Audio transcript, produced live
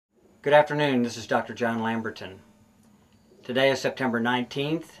Good afternoon, this is Dr. John Lamberton. Today is September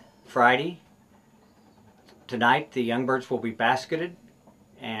 19th, Friday. Tonight the young birds will be basketed,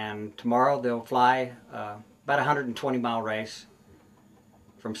 and tomorrow they'll fly about a 120-mile race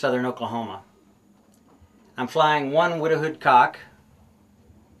from southern Oklahoma. I'm flying one Widowhood cock,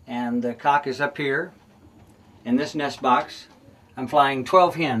 and the cock is up here in this nest box. I'm flying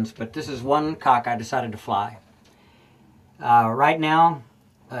 12 hens, but this is one cock I decided to fly. Right now,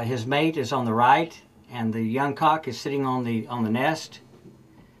 his mate is on the right, and the young cock is sitting on the nest.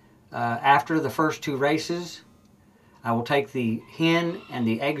 After the first two races, I will take the hen and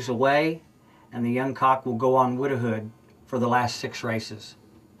the eggs away, and the young cock will go on Widowhood for the last 6 races.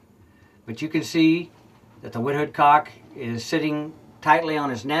 But you can see that the Widowhood cock is sitting tightly on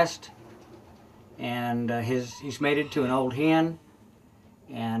his nest, and he's mated to an old hen,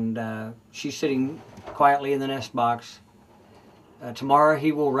 and she's sitting quietly in the nest box. Tomorrow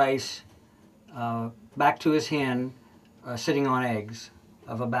he will race back to his hen sitting on eggs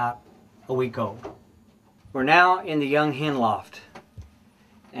of about a week old. We're now in the young hen loft,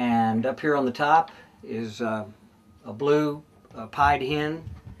 and up here on the top is a blue pied hen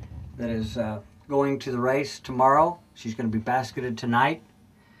that is going to the race tomorrow. She's going to be basketed tonight.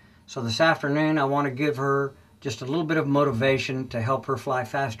 So this afternoon I want to give her just a little bit of motivation to help her fly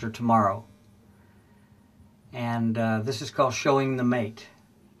faster tomorrow. And this is called showing the mate.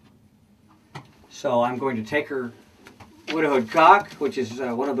 So I'm going to take her Widowhood cock, which is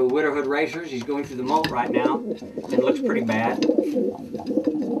one of the Widowhood racers. He's going through the molt right now and looks pretty bad.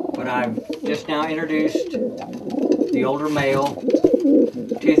 But I've just now introduced the older male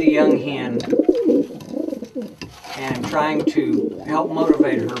to the young hen, and I'm trying to help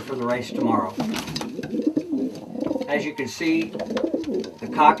motivate her for the race tomorrow. As you can see, the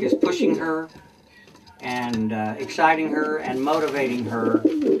cock is pushing her and exciting her and motivating her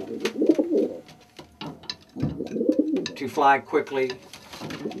to fly quickly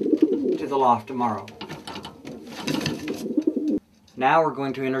to the loft tomorrow. Now we're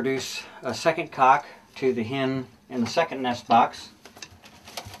going to introduce a second cock to the hen in the second nest box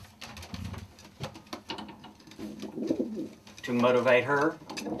to motivate her.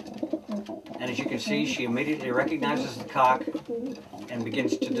 And as you can see, she immediately recognizes the cock and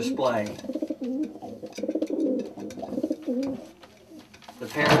begins to display. The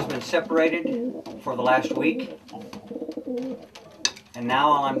pair has been separated for the last week, and now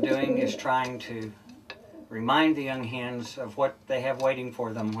all I'm doing is trying to remind the young hens of what they have waiting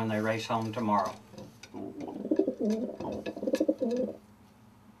for them when they race home tomorrow.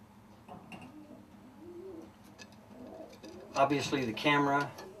 Obviously the camera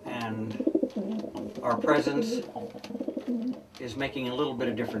and our presence is making a little bit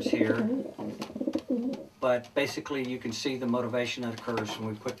of difference here, but basically you can see the motivation that occurs when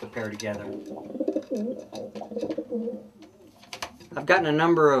we put the pair together. I've gotten a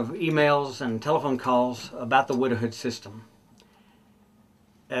number of emails and telephone calls about the Widowhood system.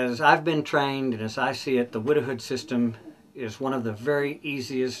 As I've been trained and as I see it, the Widowhood system is one of the very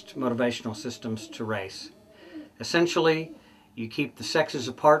easiest motivational systems to race. Essentially, you keep the sexes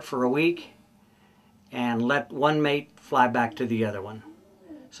apart for a week and let one mate fly back to the other one.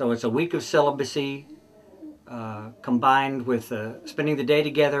 So it's a week of celibacy combined with spending the day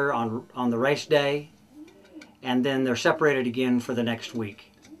together on the race day, and then they're separated again for the next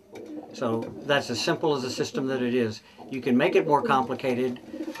week. So that's as simple as the system that it is. You can make it more complicated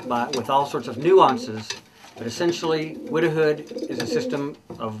with all sorts of nuances, but essentially Widowhood is a system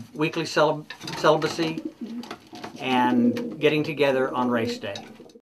of weekly celibacy and getting together on race day.